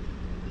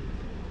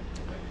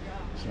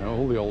 So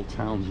all the old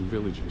towns and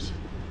villages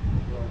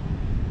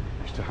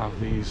used to have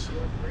these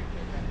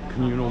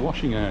communal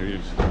washing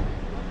areas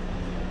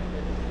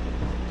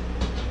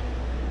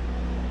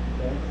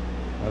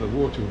where the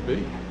water would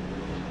be.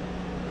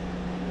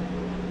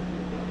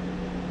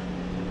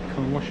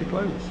 Come and wash your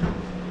clothes.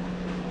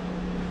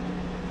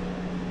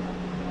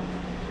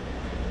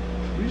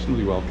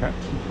 Reasonably well kept.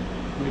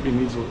 Maybe it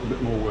needs a little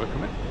bit more work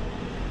on it.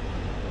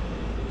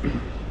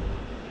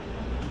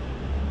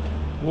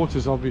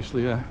 Water's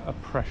obviously a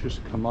precious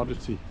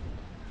commodity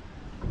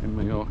in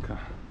Mallorca,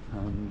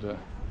 and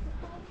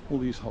all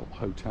these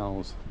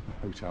hotels,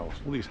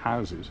 all these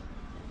houses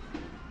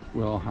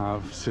will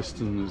have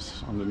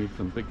cisterns underneath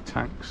them, big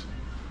tanks,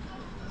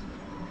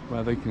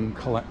 where they can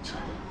collect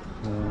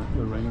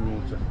the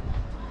rainwater.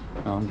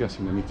 Now, I'm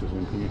guessing Anita's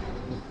drinking it.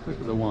 Look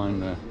at the wine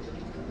there.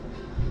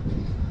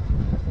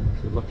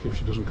 We're lucky if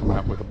she doesn't come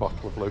out with a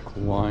bottle of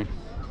local wine.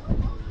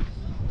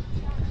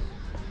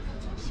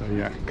 So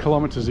yeah,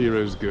 kilometre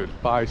zero is good.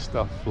 Buy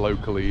stuff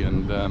locally,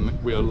 and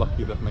we're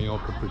lucky that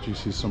Mallorca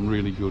produces some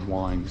really good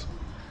wines.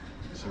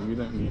 So you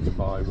don't need to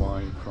buy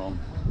wine from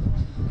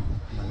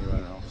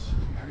anywhere else.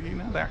 You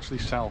know, they actually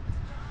sell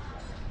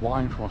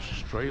wine from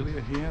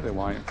Australia here. They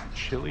wine from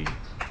Chile.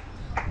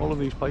 All of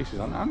these places.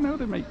 I know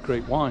they make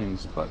great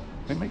wines, but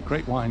they make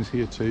great wines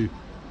here too.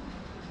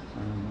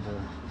 And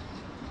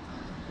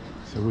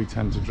so we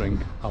tend to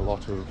drink a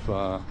lot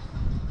of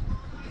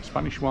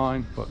Spanish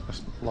wine, but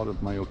a lot of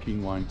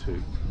Mallorquin wine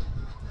too.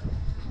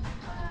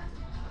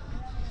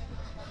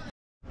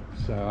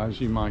 So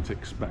as you might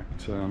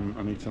expect,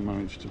 Anita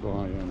managed to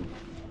buy,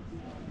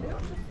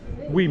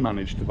 we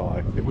managed to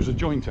buy, it was a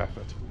joint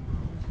effort.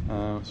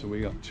 So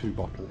we got 3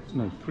 bottles.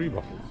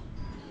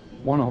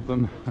 One of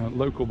them, a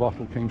local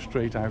bottle, came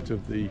straight out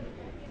of the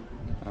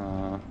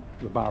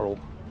barrel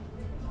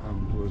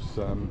and was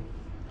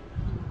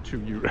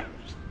 €2.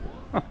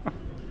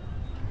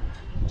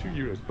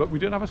 €2, but we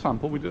did have a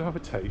sample, we did have a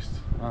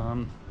taste.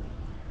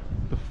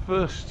 The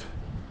first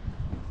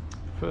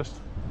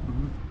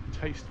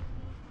taste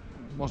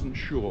wasn't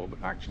sure, but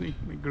actually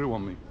it grew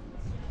on me.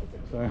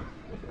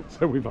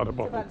 So we've had a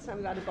bottle. About time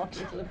we've had a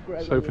bottle to have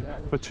grown. So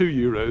for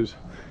 €2,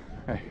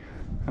 hey,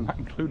 and that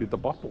included the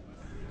bottle.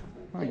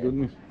 My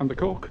goodness, and the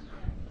cork.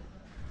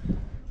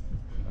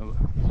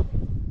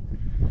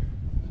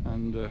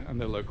 And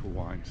they're local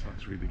wines, so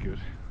that's really good.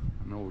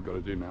 And all we've got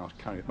to do now is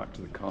carry it back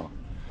to the car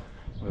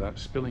without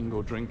spilling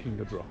or drinking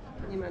a drop.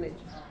 Can you manage?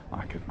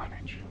 I can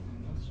manage.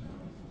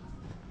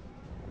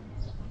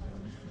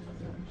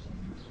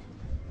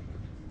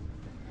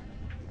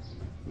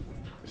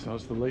 So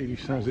as the lady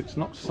says, it's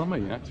not summer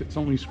yet, it's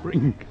only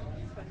spring.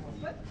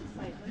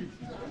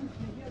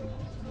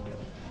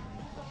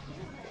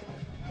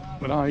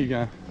 But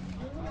I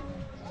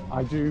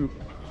do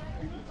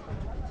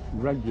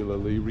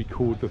regularly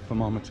record the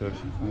thermometer,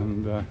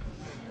 and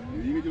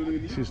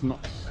this is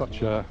not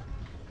such a...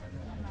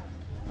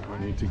 We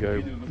need to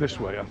go this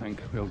way, I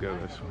think. We'll go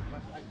this way.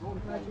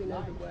 How do you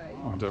know the way?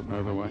 I don't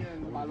know the way.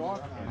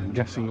 I'm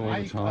guessing all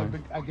the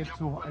time. I get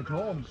to at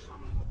home.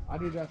 I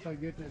need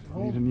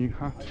Need a new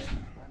hat.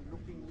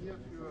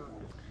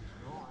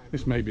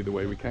 This may be the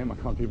way we came, I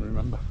can't even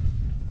remember.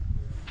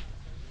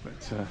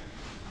 But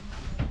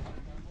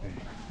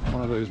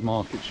one of those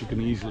markets you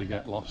can easily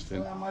get lost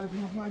in.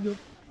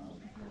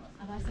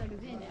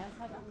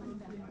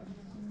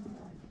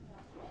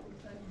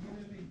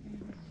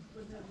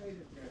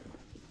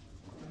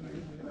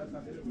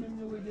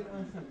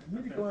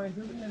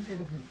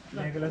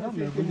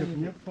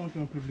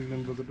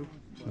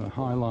 So the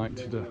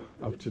highlight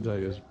of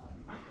today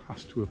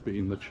has to have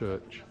been the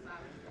church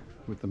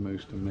with the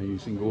most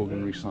amazing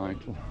organ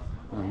recital.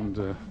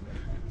 And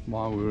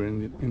while we were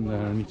in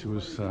there, Anita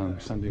was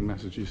sending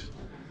messages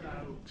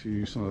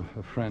to some of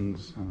her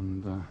friends,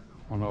 and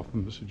one of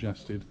them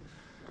suggested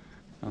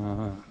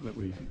that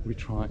we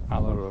try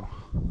Alaro.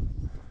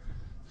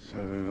 So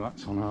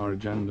that's on our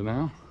agenda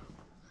now.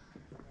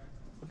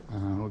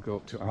 We'll go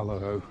up to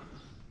Alaro,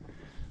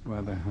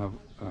 where they have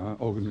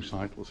organ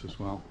recitals as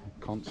well,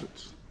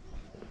 concerts.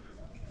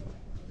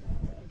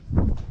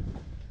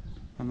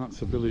 And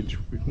that's a village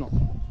we've not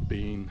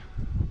been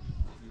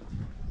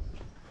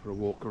for a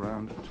walk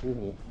around at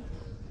all.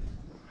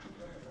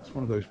 It's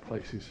one of those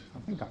places. I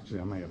think actually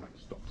I may have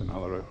stopped in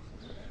Alaro.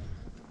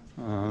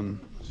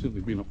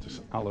 Certainly been up to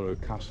Alaro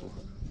Castle.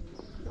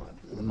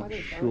 I'm not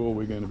sure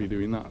we're going to be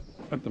doing that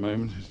at the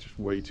moment. It's just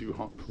way too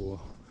hot for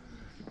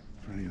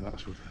any of that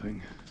sort of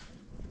thing.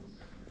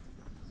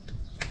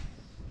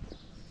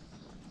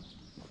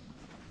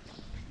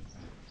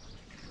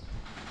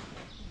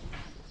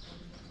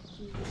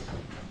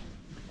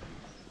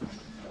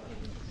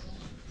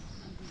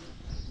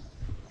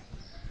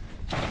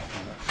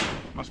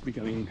 Must be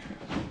getting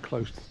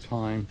close to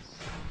time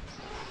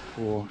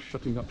for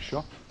shutting up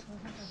shop.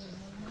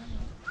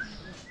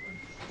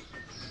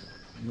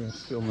 We're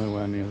still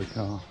nowhere near the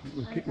car.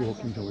 We'll keep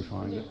walking until we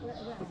find it. I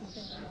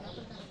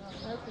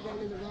hope we're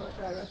going in the right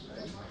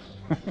direction.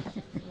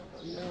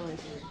 No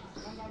idea.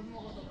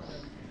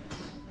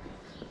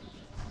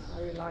 I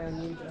rely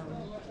on you,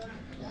 darling.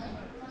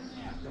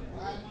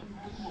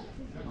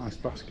 Nice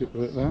basket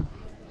work there.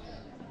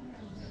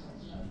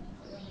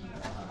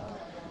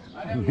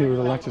 And here are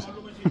the letters.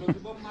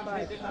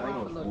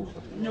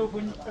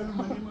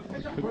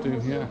 Could do,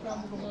 yeah.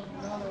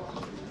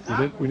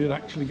 We did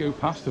actually go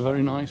past a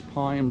very nice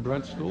pie and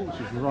bread stall,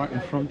 which is right in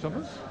front of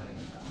us.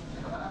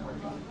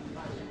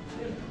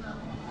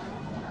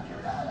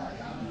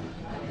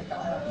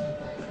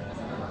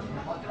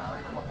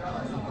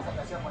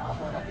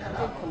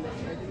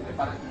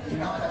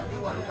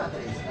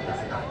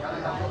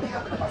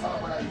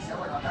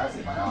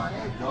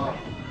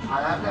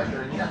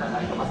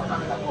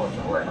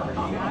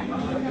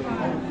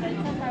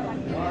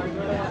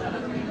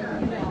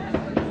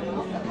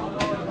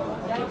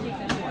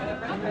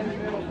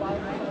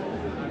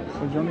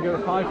 So do you want to get a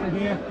pie from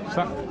here? Is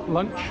that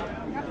lunch? As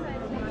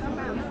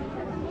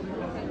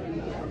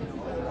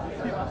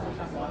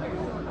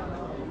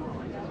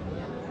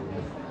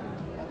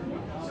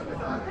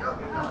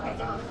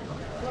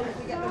long as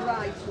we get the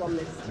right one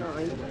this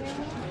time.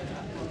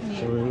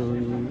 So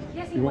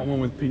you want one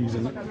with peas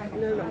in it? No,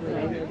 not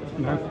really.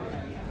 No?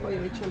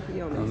 Oily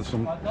champignons. And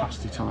some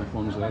pasty type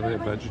ones there, they're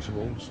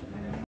vegetables.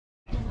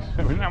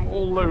 So we're now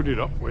all loaded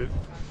up with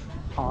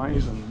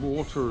pies and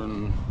water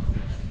and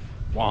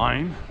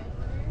wine.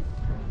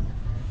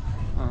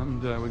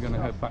 And we're going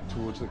to head back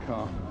towards the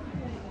car.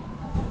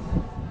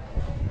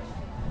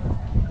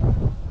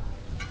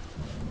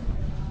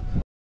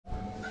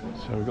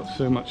 So we've got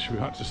so much we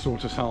had to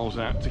sort ourselves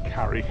out to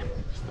carry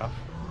stuff.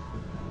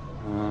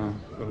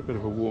 Got a bit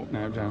of a walk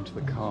now down to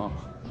the car.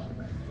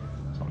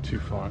 It's not too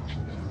far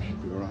actually, so we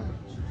should be alright.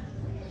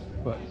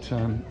 But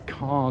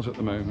cars at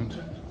the moment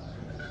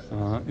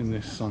in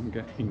this sun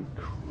get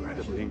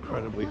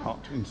incredibly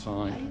hot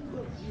inside.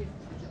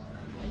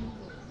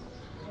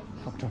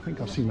 In fact, I think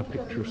I've seen a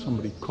picture of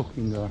somebody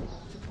cooking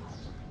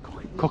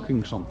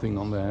something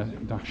on their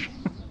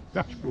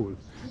dashboard.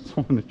 It's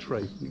on a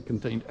tray. It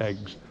contained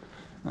eggs,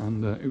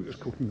 and it was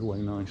cooking away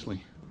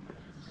nicely.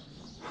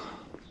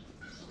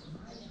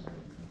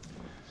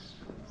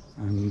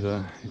 And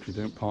if you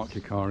don't park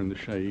your car in the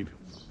shade,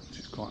 which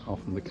is quite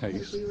often the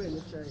case. We were in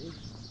the shade.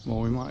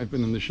 Well, we might have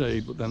been in the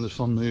shade, but then the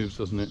sun moves,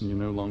 doesn't it, and you're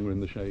no longer in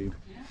the shade.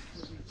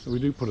 So we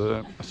do put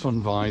a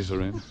sun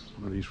visor in,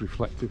 one of these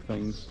reflective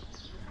things.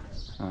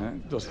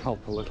 It does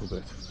help a little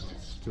bit.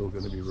 It's still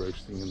going to be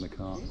roasting in the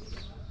car.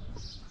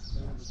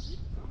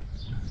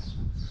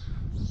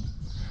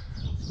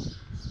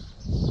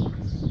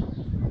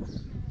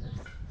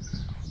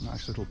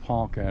 Nice little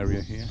park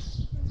area here.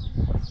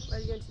 Where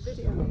are you going to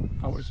video me?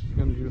 I was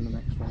going to do the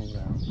next one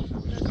around, so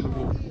we're just going to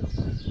walk.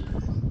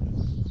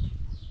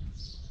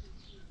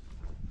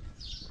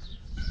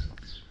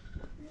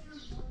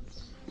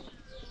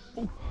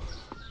 Oh.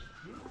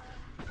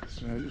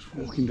 So just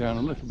walking down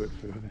a little bit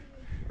further.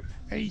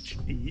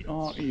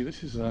 H-E-R-E,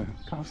 this is a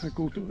Casa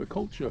Cultura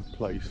culture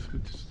place,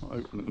 which is not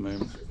open at the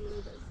moment.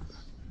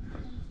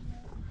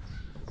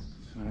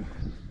 So,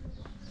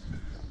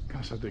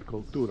 Casa de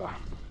Cultura.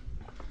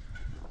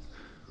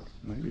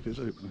 Maybe it is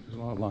open, there's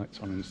a lot of lights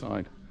on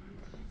inside.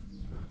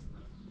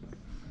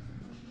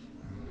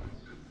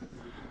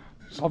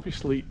 There's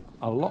obviously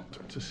a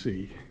lot to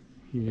see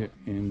here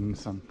in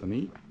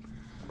Santanyi,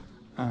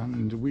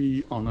 and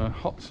we on a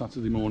hot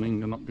Saturday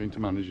morning are not going to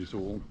manage it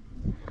all.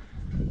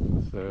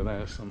 So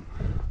there's some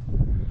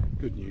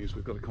good news.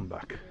 We've got to come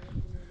back,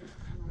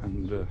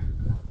 and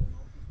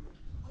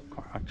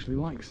quite actually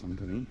like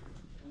Santanyi.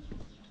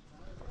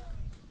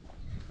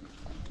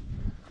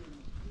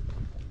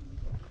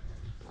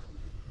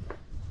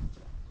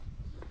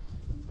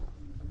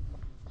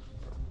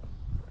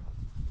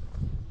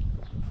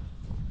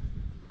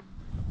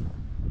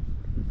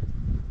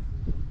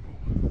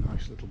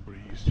 Nice little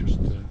breeze just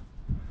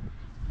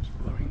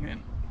blowing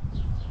in.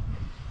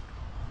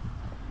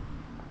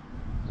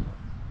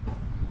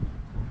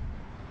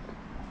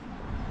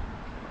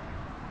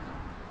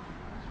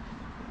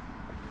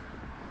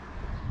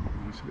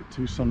 It's a bit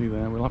too sunny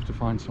there. We'll have to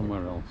find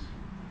somewhere else.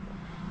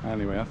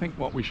 Anyway, I think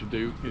what we should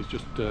do is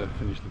just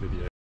finish the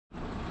video.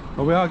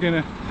 Well, we are going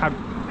to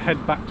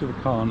head back to the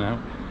car now.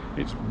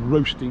 It's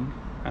roasting,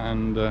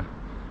 and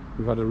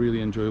We've had a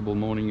really enjoyable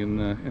morning in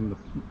the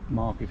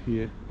market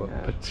here, but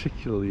Yeah.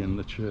 particularly in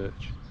the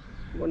church.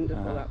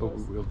 Wonderful that But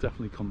was. we'll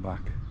definitely come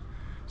back.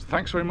 So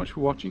thanks very much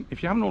for watching.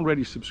 If you haven't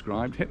already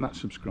subscribed, hit that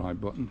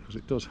subscribe button because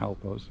it does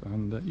help us,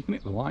 and you can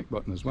hit the like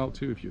button as well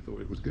too if you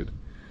thought it was good.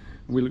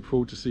 And we look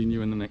forward to seeing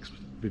you in the next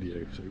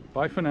video. So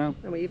bye for now.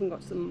 And we even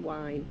got some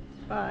wine.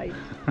 Bye.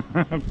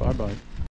 Bye bye.